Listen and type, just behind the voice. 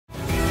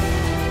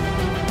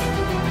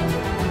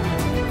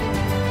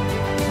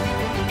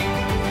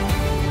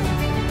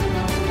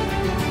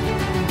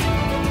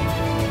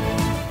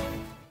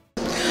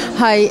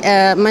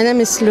Hi, my name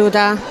is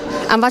Luda.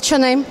 And what's your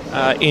name?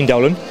 Ian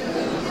Dowling.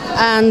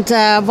 And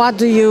what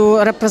do you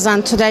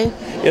represent today?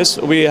 Yes,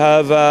 we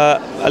have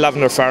a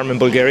lavender farm in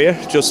Bulgaria,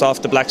 just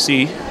off the Black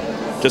Sea,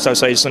 just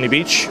outside Sunny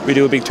Beach. We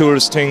do a big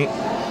tourist thing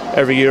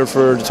every year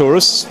for the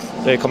tourists.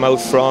 They come out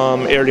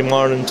from early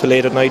morning to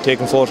late at night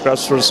taking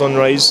photographs for the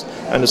sunrise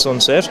and the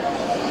sunset.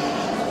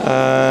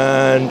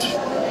 And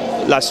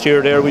last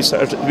year there we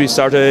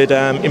started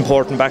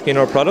importing back in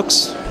our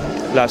products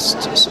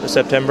last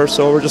September,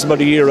 so we're just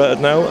about a year at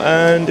it now,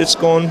 and it's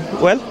going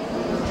well.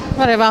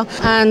 Very well.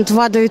 And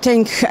what do you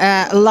think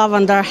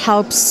lavender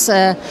helps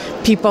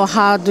people?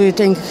 How do you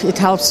think it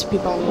helps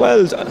people?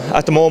 Well,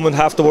 at the moment,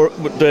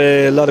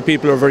 a lot of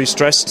people are very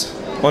stressed,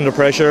 under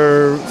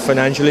pressure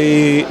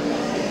financially,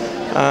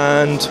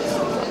 and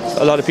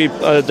a lot of people,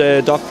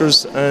 the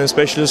doctors and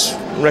specialists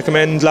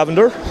recommend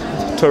lavender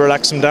to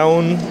relax them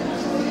down.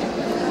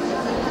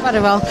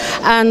 Very well.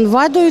 And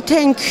what do you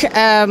think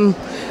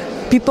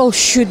people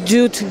should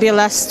do to be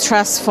less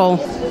stressful?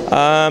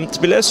 To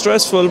be less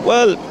stressful,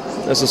 well,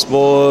 I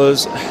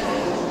suppose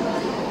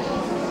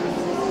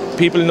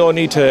people don't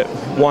need to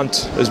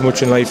want as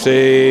much in life.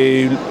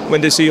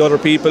 When they see other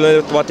people,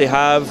 what they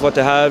have,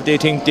 they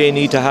think they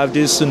need to have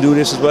this and do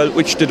this as well,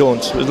 which they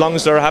don't. As long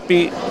as they're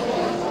happy,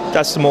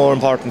 that's the more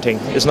important thing.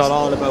 It's not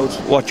all about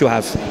what you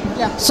have.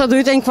 Yeah. So do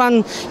you think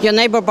when your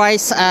neighbor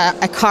buys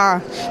a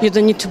car, you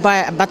don't need to buy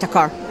a better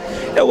car?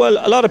 Yeah, well,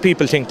 a lot of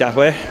people think that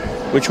way,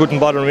 which wouldn't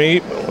bother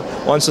me.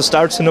 Once it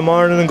starts in the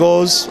morning and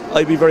goes,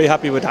 I'd be very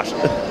happy with that.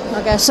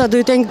 Okay, so do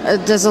you think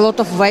there's a lot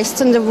of waste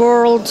in the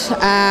world,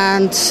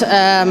 and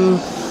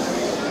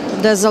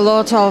there's a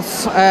lot of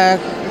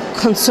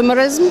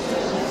consumerism?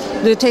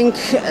 Do you think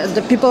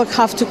the people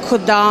have to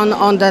cut down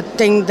on the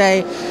thing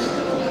they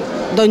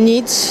don't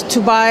need to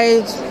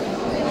buy?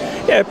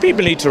 Yeah,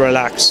 people need to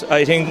relax.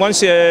 I think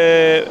once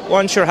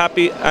you're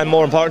happy, and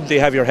more importantly,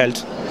 have your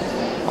health,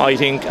 I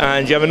think,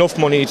 and you have enough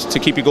money to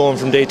keep you going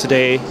from day to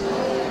day,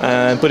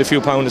 and put a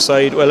few pounds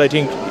aside, well, I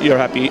think you're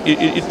happy.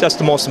 That's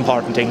the most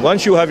important thing.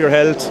 Once you have your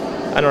health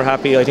and are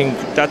happy, I think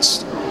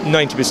that's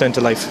 90%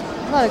 of life.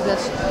 Very good.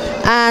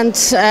 And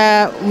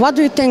what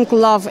do you think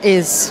love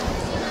is?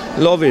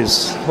 Love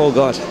is, oh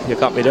God, you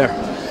got me there.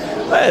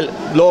 Well,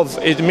 love,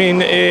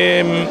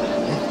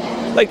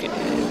 like,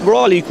 we're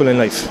all equal in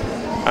life.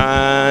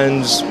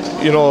 And,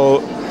 you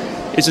know,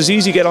 it's as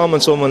easy to get on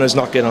with someone as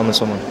not get on with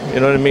someone. You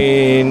know what I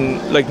mean?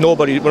 Like,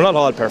 we're not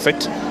all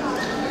perfect.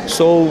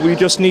 So we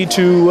just need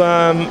to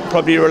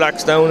probably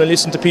relax down and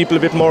listen to people a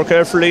bit more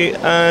carefully,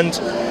 and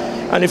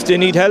if they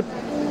need help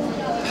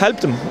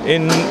them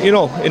in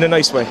a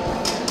nice way.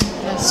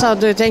 So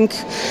do you think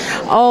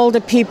all the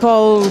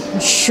people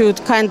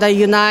should kind of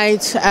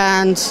unite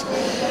and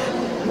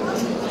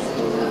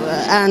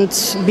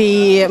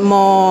be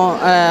more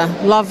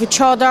love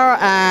each other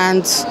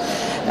and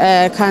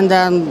kind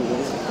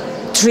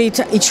of treat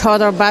each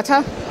other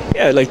better?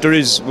 Yeah, like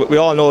we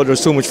all know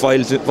there's too much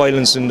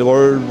violence in the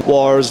world,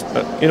 wars,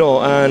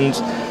 and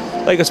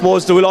like I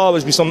suppose there will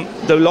always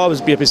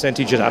be a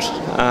percentage of that.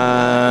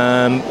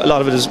 A lot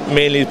of it is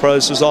mainly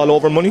prices all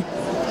over money.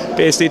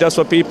 Basically, that's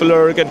what people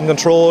are getting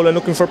control and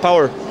looking for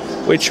power,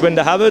 which when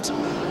they have it,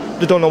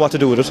 they don't know what to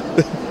do with it.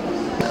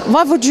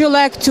 What would you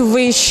like to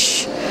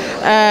wish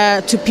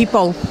to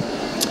people?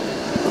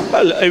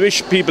 Well, I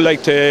wish people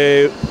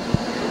the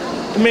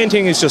main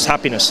thing is just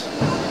happiness.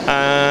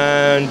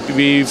 And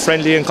be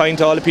friendly and kind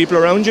to all the people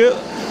around you,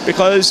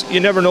 because you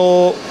never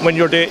know when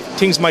you're there,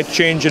 things might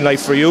change in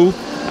life for you,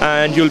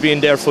 and you'll be in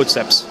their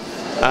footsteps.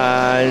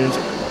 And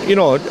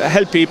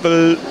help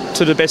people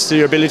to the best of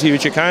your ability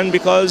which you can,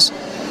 because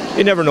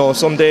you never know,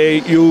 someday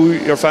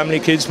your family,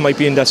 kids might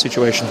be in that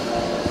situation.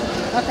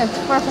 Okay,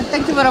 perfect.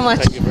 Thank you very much.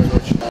 Thank you very much.